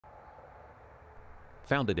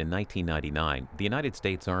Founded in 1999, the United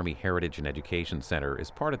States Army Heritage and Education Center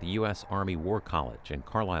is part of the U.S. Army War College in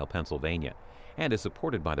Carlisle, Pennsylvania, and is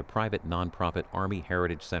supported by the private nonprofit Army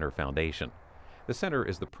Heritage Center Foundation. The center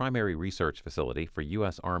is the primary research facility for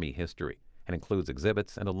U.S. Army history and includes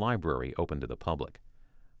exhibits and a library open to the public.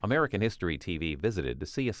 American History TV visited to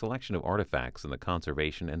see a selection of artifacts in the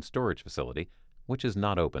conservation and storage facility, which is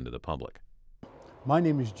not open to the public. My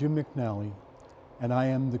name is Jim McNally, and I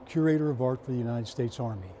am the Curator of Art for the United States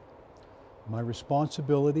Army. My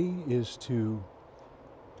responsibility is to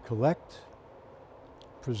collect,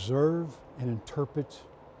 preserve, and interpret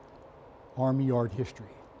Army art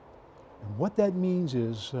history. And what that means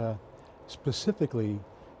is, specifically,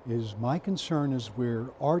 is my concern is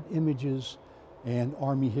where art images and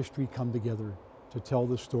Army history come together to tell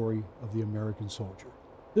the story of the American soldier.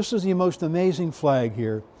 This is the most amazing flag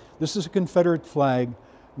here. This is a Confederate flag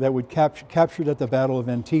that was captured at the Battle of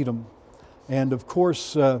Antietam. And of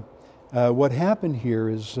course, what happened here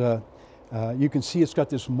is, you can see it's got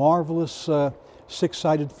this marvelous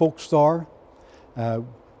six-sided folk star,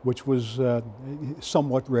 which was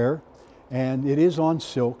somewhat rare, and it is on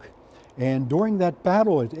silk. And during that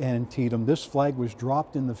battle at Antietam, this flag was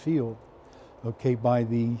dropped in the field, okay, by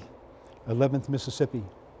the 11th Mississippi.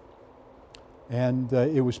 And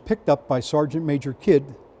it was picked up by Sergeant Major Kidd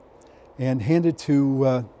and handed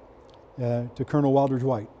to Colonel Wilder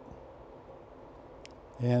Dwight.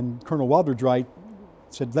 And Colonel Wilder Dwight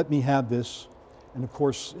said, "Let me have this." And of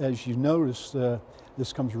course, as you notice,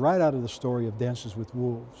 this comes right out of the story of Dances with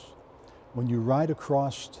Wolves. When you ride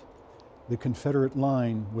across the Confederate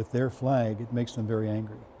line with their flag, it makes them very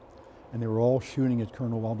angry. And they were all shooting at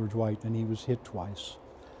Colonel Wilder Dwight, and he was hit twice.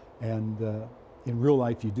 And in real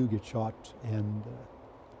life, you do get shot, and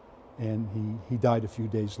he died a few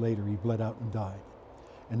days later. He bled out and died.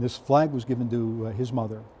 And this flag was given to his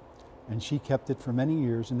mother, and she kept it for many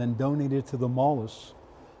years and then donated it to the Mullis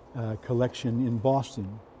collection in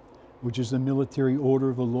Boston, which is the military order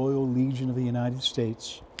of the Loyal Legion of the United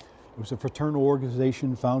States. It was a fraternal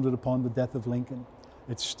organization founded upon the death of Lincoln.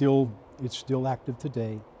 It's still active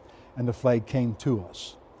today, and the flag came to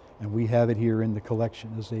us, and we have it here in the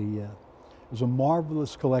collection as a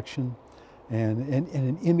marvelous collection and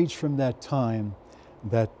an image from that time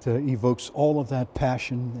that evokes all of that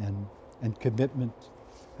passion and commitment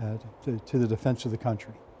to the defense of the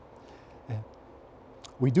country.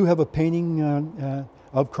 We do have a painting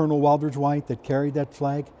of Colonel Wilder Dwight that carried that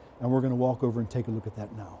flag, and we're going to walk over and take a look at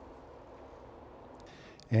that now.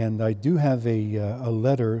 And I do have a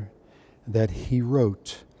letter that he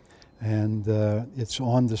wrote, and it's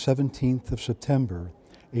on the 17th of September,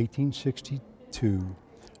 1862,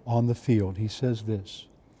 on the field. He says this: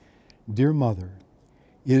 "Dear Mother,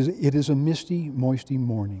 it is a misty, moisty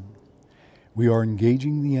morning. We are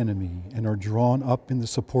engaging the enemy and are drawn up in the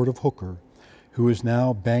support of Hooker, who is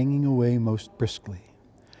now banging away most briskly.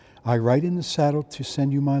 I ride in the saddle to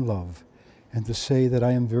send you my love and to say that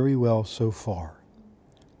I am very well so far."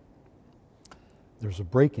 There's a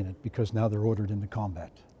break in it because now they're ordered into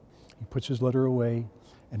combat. He puts his letter away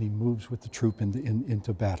and he moves with the troop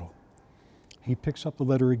into battle. He picks up the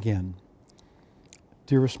letter again.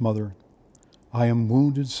 "Dearest Mother, I am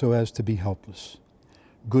wounded so as to be helpless.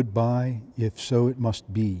 Goodbye, if so it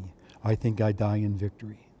must be. I think I die in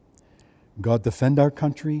victory. God defend our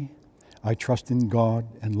country. I trust in God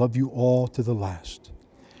and love you all to the last.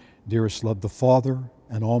 Dearest, love the Father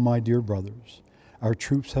and all my dear brothers. Our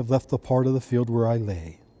troops have left the part of the field where I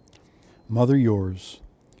lay. Mother, yours,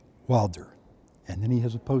 Wilder." And then he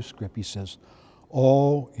has a postscript. He says,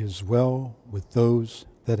 "All is well with those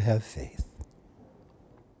that have faith."